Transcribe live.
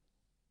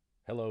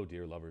Hello,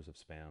 dear lovers of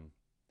spam.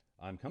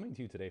 I'm coming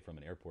to you today from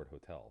an airport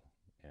hotel,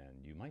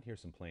 and you might hear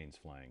some planes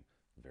flying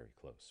very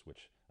close,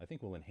 which I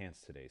think will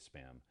enhance today's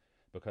spam,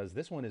 because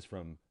this one is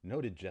from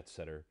noted jet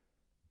setter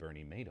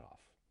Bernie Madoff.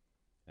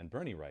 And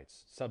Bernie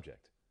writes,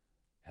 subject,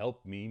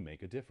 help me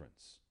make a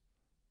difference.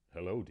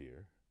 Hello,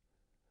 dear.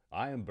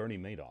 I am Bernie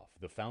Madoff,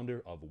 the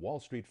founder of Wall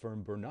Street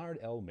firm Bernard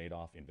L.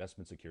 Madoff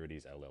Investment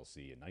Securities LLC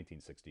in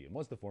 1960 and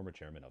was the former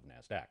chairman of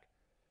NASDAQ.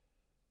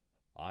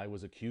 I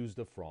was accused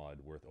of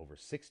fraud worth over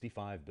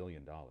 $65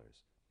 billion,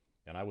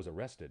 and I was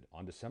arrested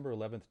on December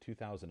 11th,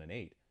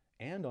 2008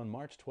 and on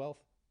March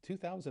 12th,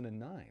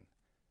 2009.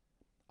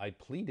 I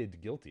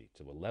pleaded guilty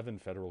to 11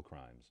 federal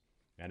crimes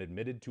and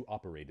admitted to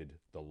operated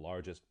the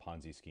largest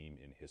Ponzi scheme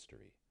in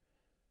history.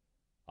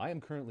 I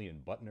am currently in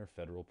Butner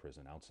Federal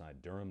Prison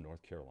outside Durham,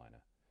 North Carolina,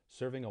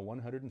 serving a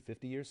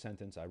 150-year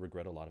sentence. I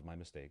regret a lot of my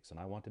mistakes, and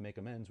I want to make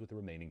amends with the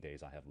remaining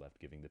days I have left,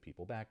 giving the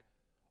people back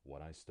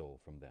what I stole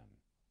from them.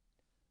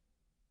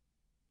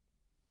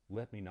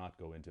 Let me not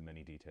go into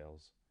many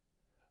details.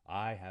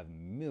 I have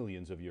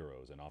millions of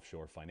euros in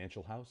offshore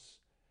financial house.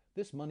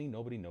 This money,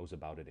 nobody knows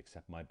about it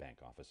except my bank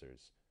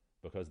officers,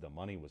 because the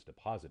money was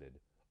deposited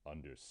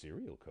under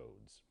serial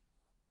codes.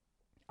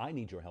 I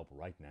need your help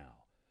right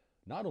now,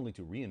 not only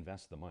to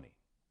reinvest the money.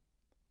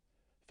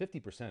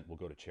 50% will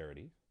go to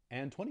charity,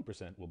 and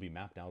 20% will be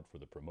mapped out for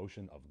the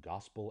promotion of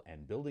gospel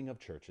and building of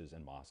churches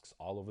and mosques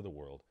all over the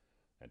world,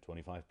 and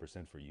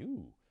 25% for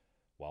you,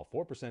 while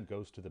 4%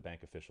 goes to the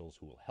bank officials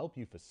who will help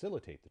you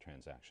facilitate the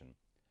transaction,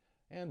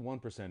 and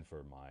 1%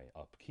 for my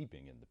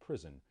upkeeping in the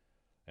prison,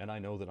 and I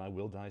know that I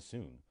will die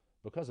soon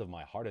because of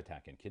my heart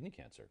attack and kidney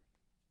cancer.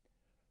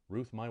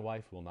 Ruth, my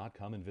wife, will not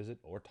come and visit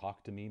or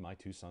talk to me. My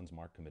two sons,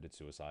 Mark, committed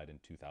suicide in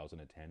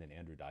 2010 and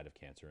Andrew died of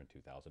cancer in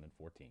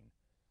 2014.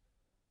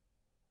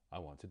 I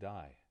want to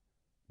die,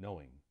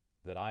 knowing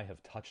that I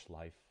have touched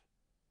life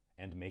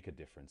and make a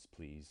difference,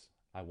 please.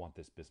 I want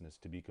this business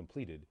to be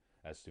completed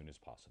as soon as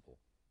possible.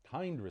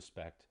 Kind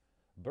respect,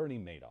 Bernie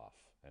Madoff,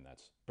 and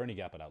that's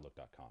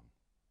berniegap@outlook.com.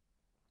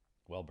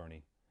 Well,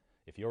 Bernie,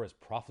 if you're as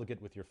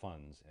profligate with your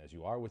funds as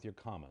you are with your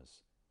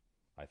commas,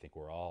 I think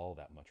we're all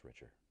that much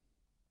richer.